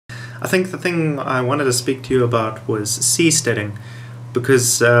I think the thing I wanted to speak to you about was seasteading,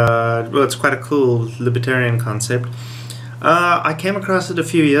 because well, it's quite a cool libertarian concept. I came across it a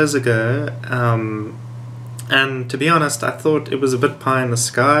few years ago, and to be honest, I thought it was a bit pie in the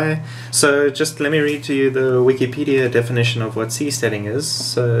sky. So just let me read to you the Wikipedia definition of what seasteading is.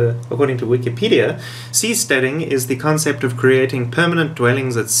 So according to Wikipedia, seasteading is the concept of creating permanent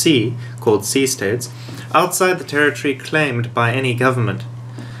dwellings at sea, called seasteads, outside the territory claimed by any government.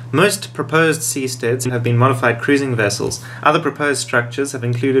 Most proposed seasteads have been modified cruising vessels. Other proposed structures have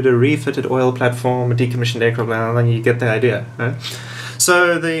included a refitted oil platform, a decommissioned aircraft, and you get the idea, right?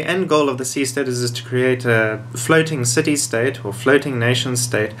 So the end goal of the seastead is to create a floating city-state or floating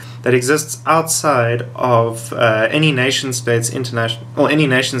nation-state that exists outside of any nation-state's international or any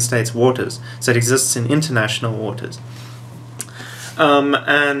nation-state's waters. So it exists in international waters.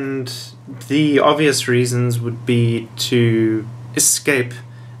 And the obvious reasons would be to escape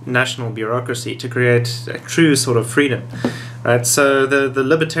national bureaucracy, to create a true sort of freedom, right? So the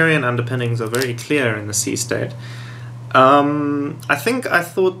libertarian underpinnings are very clear in the sea-state. I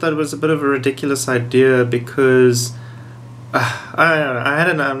thought that was a bit of a ridiculous idea because I had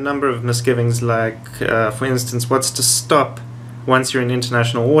a number of misgivings, like for instance, what's to stop, once you're in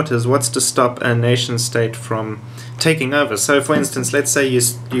international waters, what's to stop a nation state from taking over? So for instance, let's say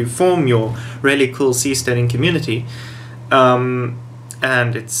you form your really cool seasteading community,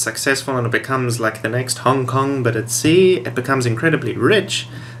 and it's successful and it becomes like the next Hong Kong but at sea, it becomes incredibly rich,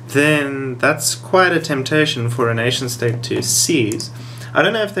 then that's quite a temptation for a nation-state to seize. I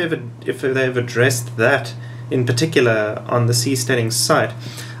don't know if they've addressed that in particular on the seasteading site.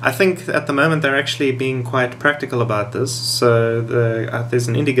 I think at the moment they're actually being quite practical about this. So there's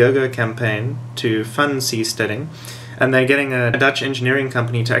an Indiegogo campaign to fund seasteading, and they're getting a Dutch engineering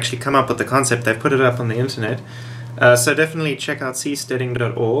company to actually come up with the concept. They've put it up on the internet. So definitely check out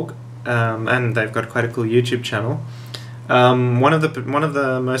seasteading.org, and they've got quite a cool YouTube channel. One of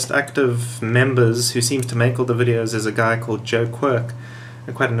the most active members, who seems to make all the videos, is a guy called Joe Quirk,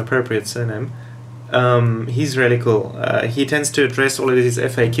 quite an appropriate surname. He's really cool. He tends to address all of these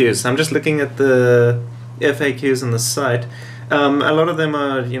FAQs. So I'm just looking at the FAQs on the site. A lot of them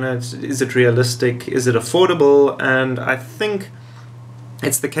are, is it realistic? Is it affordable? And I think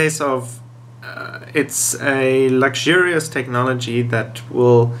it's the case of it's a luxurious technology that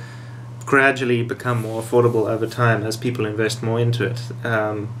will gradually become more affordable over time as people invest more into it.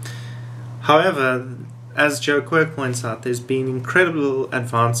 However, as Joe Quirk points out, there's been incredible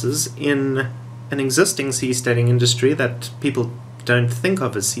advances in an existing seasteading industry that people don't think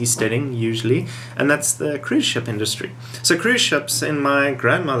of as seasteading usually, and that's the cruise ship industry. So cruise ships, in my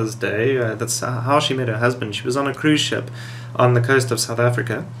grandmother's day, that's how she met her husband. She was on a cruise ship on the coast of South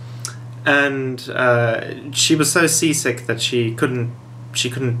Africa, and she was so seasick that she couldn't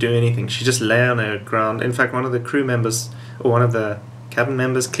do anything. She just lay on her ground. In fact, one of the crew members, or one of the cabin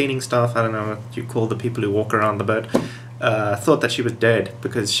members, cleaning staff, I don't know what you call the people who walk around the boat, thought that she was dead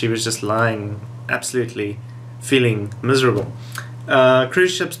because she was just lying, absolutely feeling miserable.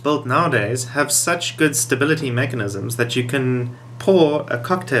 Cruise ships built nowadays have such good stability mechanisms that you can pour a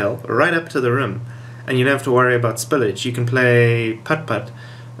cocktail right up to the rim and you don't have to worry about spillage. You can play putt-putt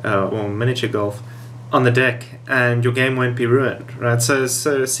or miniature golf on the deck and your game won't be ruined, right? So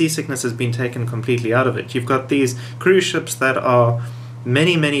seasickness has been taken completely out of it. You've got these cruise ships that are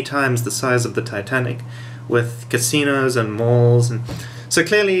many, many times the size of the Titanic, with casinos and malls, and so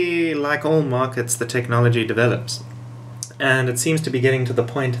clearly, like all markets, the technology develops, and it seems to be getting to the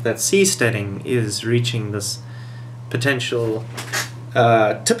point that seasteading is reaching this potential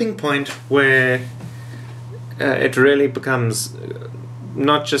tipping point where it really becomes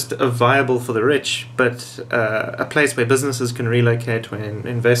not just a viable for the rich, but a place where businesses can relocate, where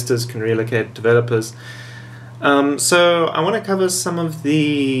investors can relocate, developers. So I want to cover some of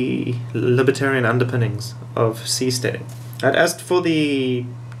the libertarian underpinnings of seasteading. And as for the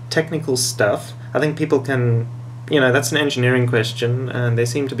technical stuff, I think people can, that's an engineering question, and there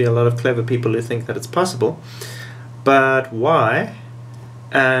seem to be a lot of clever people who think that it's possible. But why?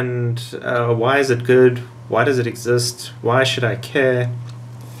 And why is it good? Why does it exist? Why should I care?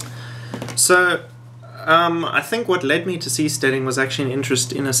 So I think what led me to seasteading was actually an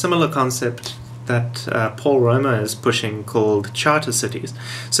interest in a similar concept that Paul Roma is pushing, called charter cities.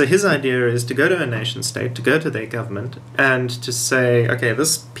 So his idea is to go to a nation state, to go to their government, and to say, okay,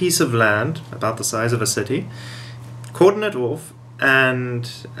 this piece of land, about the size of a city, cordon it off, and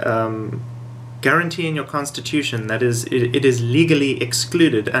guarantee in your constitution that it is legally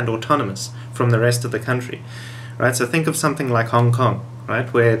excluded and autonomous from the rest of the country. Right? So think of something like Hong Kong,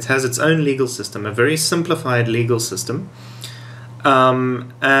 right, where it has its own legal system, a very simplified legal system,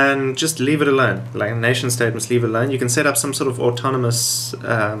 and just leave it alone. Like a nation state must leave it alone. You can set up some sort of autonomous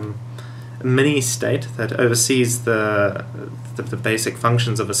mini-state that oversees the basic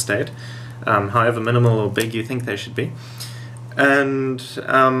functions of a state, however minimal or big you think they should be. And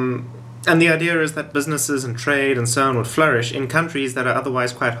the idea is that businesses and trade and so on would flourish in countries that are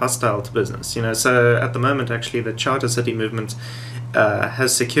otherwise quite hostile to business. You know, so at the moment, actually, the Charter City movement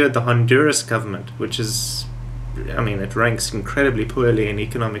has secured the Honduras government, which is, I mean, it ranks incredibly poorly in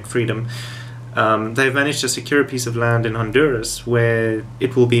economic freedom. They've managed to secure a piece of land in Honduras where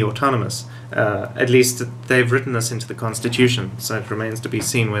it will be autonomous. At least they've written this into the constitution, so it remains to be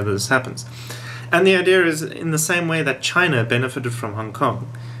seen whether this happens. And the idea is, in the same way that China benefited from Hong Kong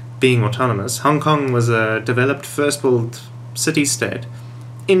being autonomous, Hong Kong was a developed first world city-state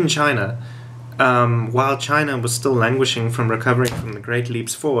in China, while China was still languishing from recovering from the great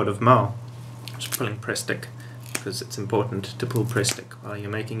leaps forward of Mao. Just pulling press stick, because it's important to pull press stick while you're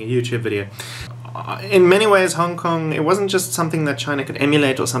making a YouTube video. In many ways, Hong Kong, it wasn't just something that China could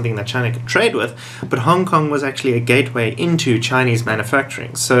emulate or something that China could trade with, but Hong Kong was actually a gateway into Chinese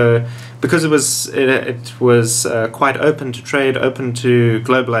manufacturing. So, because it was quite open to trade, open to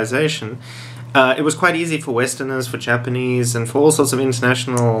globalization, it was quite easy for Westerners, for Japanese, and for all sorts of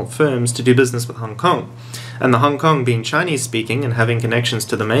international firms to do business with Hong Kong. And the Hong Kong, being Chinese-speaking and having connections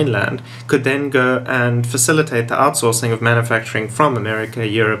to the mainland, could then go and facilitate the outsourcing of manufacturing from America,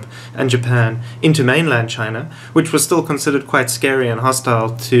 Europe, and Japan into mainland China, which was still considered quite scary and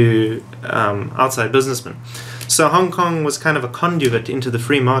hostile to outside businessmen. So Hong Kong was kind of a conduit into the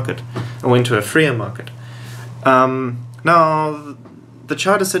free market, or into a freer market. Now, the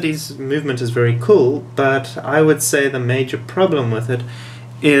Charter Cities movement is very cool, but I would say the major problem with it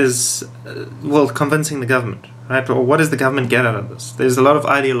is, well, convincing the government, right? Or what does the government get out of this? There's a lot of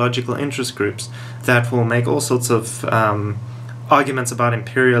ideological interest groups that will make all sorts of arguments about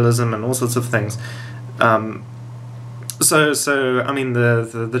imperialism and all sorts of things. So I mean,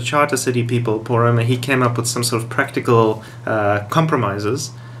 the Charter City people, Paul Romer, he came up with some sort of practical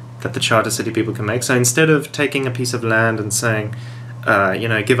compromises that the Charter City people can make. So instead of taking a piece of land and saying, you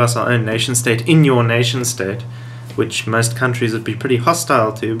know, give us our own nation state in your nation state, which most countries would be pretty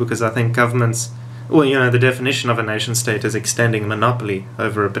hostile to, because I think governments, well, you know, the definition of a nation state is extending monopoly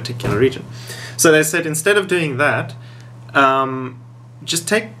over a particular region. So they said, instead of doing that, just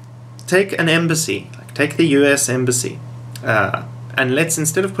take an embassy, like take the US embassy, and let's,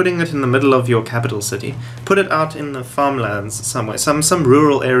 instead of putting it in the middle of your capital city, put it out in the farmlands somewhere, some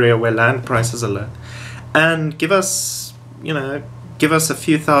rural area where land prices are low, and give us, you know, give us a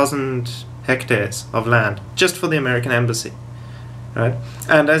few thousand hectares of land just for the American embassy, right?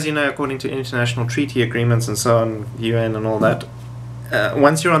 And as you know, according to international treaty agreements and so on, UN and all that,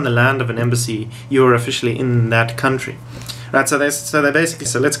 once you're on the land of an embassy, you're officially in that country, right? So they basically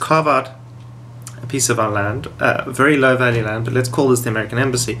said, let's carve out a piece of our land, very low value land, but let's call this the American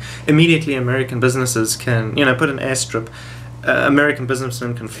embassy. Immediately, American businesses can, you know, put an airstrip. American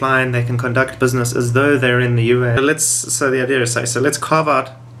businessmen can fly and they can conduct business as though they're in the US. So the idea is, so let's carve out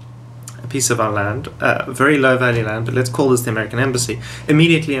a piece of our land, very low value land, but let's call this the American embassy.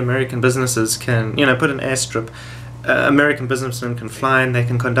 Immediately, American businesses can, you know, put an airstrip. American businessmen can fly and they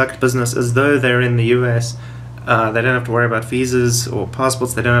can conduct business as though they're in the US. They don't have to worry about visas or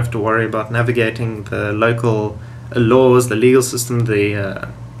passports. They don't have to worry about navigating the local laws, the legal system, the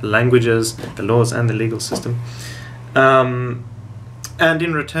languages, the laws and the legal system. And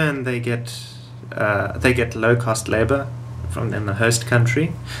in return, they get low-cost labor from then the host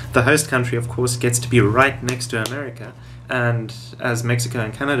country. The host country, of course, gets to be right next to America, and as Mexico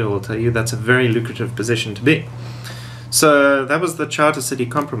and Canada will tell you, that's a very lucrative position to be. So that was the Charter City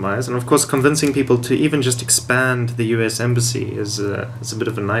Compromise, and of course, convincing people to even just expand the U.S. embassy is a bit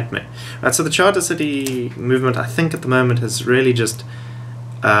of a nightmare. Right, so the Charter City movement, I think, at the moment has really just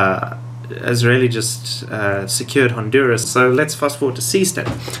secured Honduras. So let's fast forward to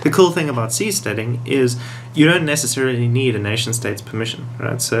seasteading. The cool thing about seasteading is you don't necessarily need a nation state's permission,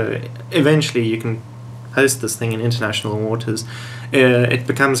 right? So eventually you can host this thing in international waters. It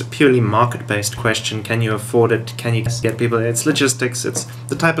becomes a purely market-based question. Can you afford it? Can you get people? It's logistics. It's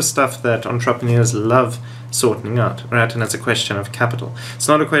the type of stuff that entrepreneurs love sorting out, right? And it's a question of capital. It's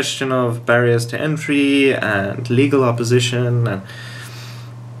not a question of barriers to entry and legal opposition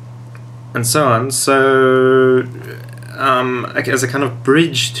and so on. So as a kind of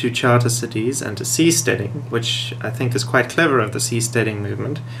bridge to charter cities and to seasteading, which I think is quite clever of the seasteading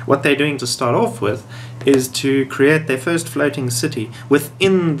movement, what they're doing to start off with is to create their first floating city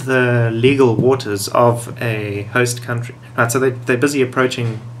within the legal waters of a host country. Right, so they're busy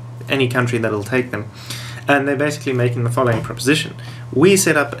approaching any country that'll take them. And they're basically making the following proposition. We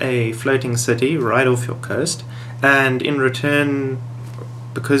set up a floating city right off your coast, and in return,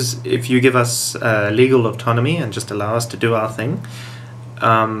 because if you give us legal autonomy and just allow us to do our thing,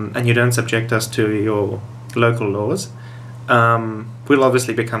 and you don't subject us to your local laws, we'll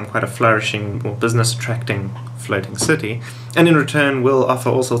obviously become quite a flourishing, more business-attracting floating city, and in return we'll offer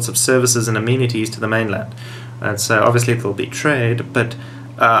all sorts of services and amenities to the mainland. And so obviously there'll be trade, but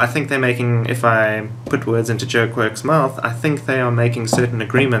I think they're making, if I put words into Joe Quirk's mouth, I think they are making certain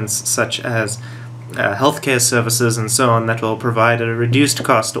agreements such as healthcare services and so on that will provide at a reduced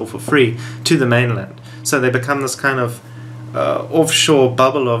cost or for free to the mainland. So they become this kind of offshore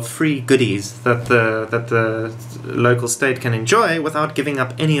bubble of free goodies that the local state can enjoy without giving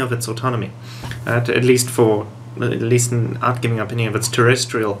up any of its autonomy, at least not giving up any of its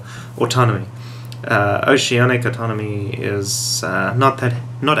terrestrial autonomy. Oceanic autonomy is not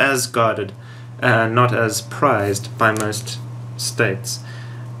as guarded, not as prized by most states.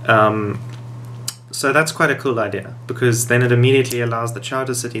 So that's quite a cool idea, because then it immediately allows the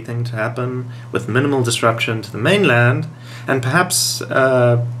charter city thing to happen with minimal disruption to the mainland, and perhaps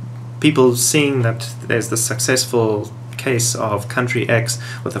people seeing that there's the successful case of country X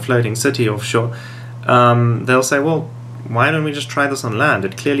with a floating city offshore, they'll say, well, why don't we just try this on land?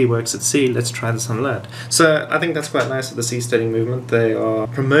 It clearly works at sea, let's try this on land. So I think that's quite nice of the seasteading movement. They are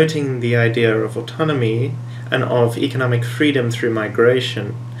promoting the idea of autonomy and of economic freedom through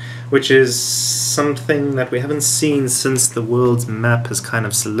migration, which is something that we haven't seen since the world's map has kind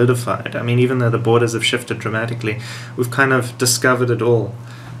of solidified. I mean, even though the borders have shifted dramatically, we've kind of discovered it all,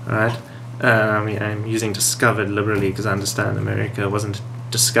 right? I mean, I'm using discovered liberally because I understand America wasn't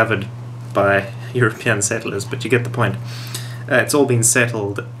discovered by European settlers, but you get the point. It's all been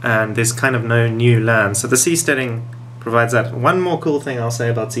settled, and there's kind of no new land. So the seasteading provides that. One more cool thing I'll say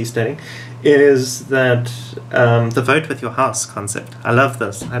about seasteading is that the vote with your house concept. I love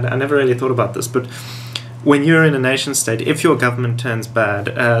this. I never really thought about this, but when you're in a nation state, if your government turns bad,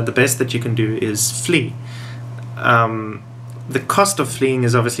 the best that you can do is flee. The cost of fleeing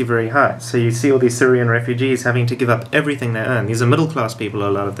is obviously very high. So you see all these Syrian refugees having to give up everything they earn. These are middle-class people,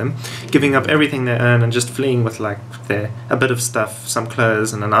 a lot of them, giving up everything they earn and just fleeing with like a bit of stuff, some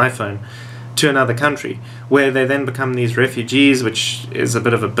clothes and an iPhone, to another country, where they then become these refugees, which is a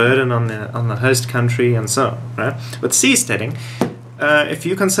bit of a burden on the host country and so on, right? With seasteading, if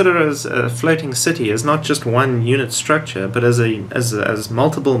you consider as a floating city as not just one unit structure, but as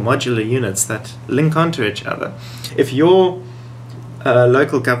multiple modular units that link onto each other, if your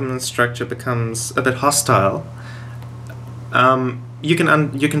local government structure becomes a bit hostile, you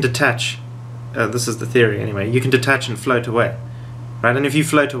can detach. This is the theory anyway. You can detach and float away. Right, and if you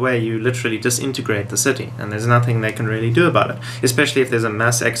float away, you literally disintegrate the city, and there's nothing they can really do about it, especially if there's a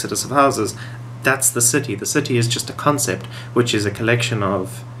mass exodus of houses. That's the city. The city is just a concept, which is a collection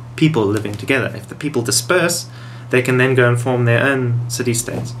of people living together. If the people disperse, they can then go and form their own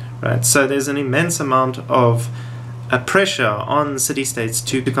city-states. Right? So there's an immense amount of pressure on city-states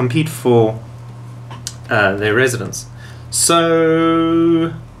to compete for their residents.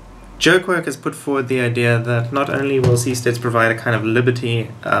 So Joe Quirk has put forward the idea that not only will sea-states provide a kind of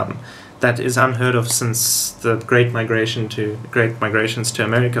liberty that is unheard of since the great migrations to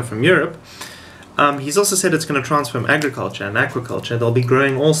America from Europe, he's also said it's going to transform agriculture and aquaculture. They'll be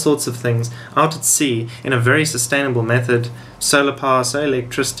growing all sorts of things out at sea in a very sustainable method. Solar power, solar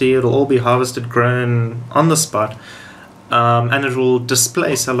electricity, it'll all be harvested, grown on the spot, and it will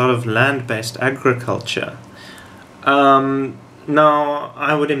displace a lot of land-based agriculture. Now,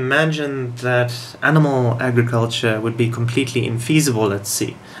 I would imagine that animal agriculture would be completely infeasible at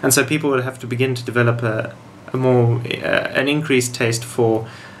sea, and so people would have to begin to develop an increased taste for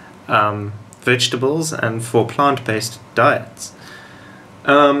vegetables and for plant-based diets.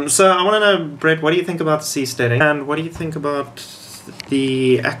 So I want to know, Brett, what do you think about the seasteading, and what do you think about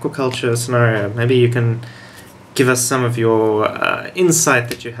the aquaculture scenario? Maybe you can give us some of your insight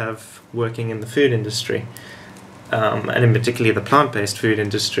that you have working in the food industry. And in particular the plant-based food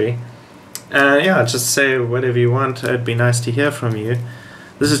industry. Yeah, just say whatever you want. It'd be nice to hear from you.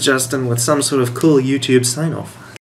 This is Justin with some sort of cool YouTube sign-off.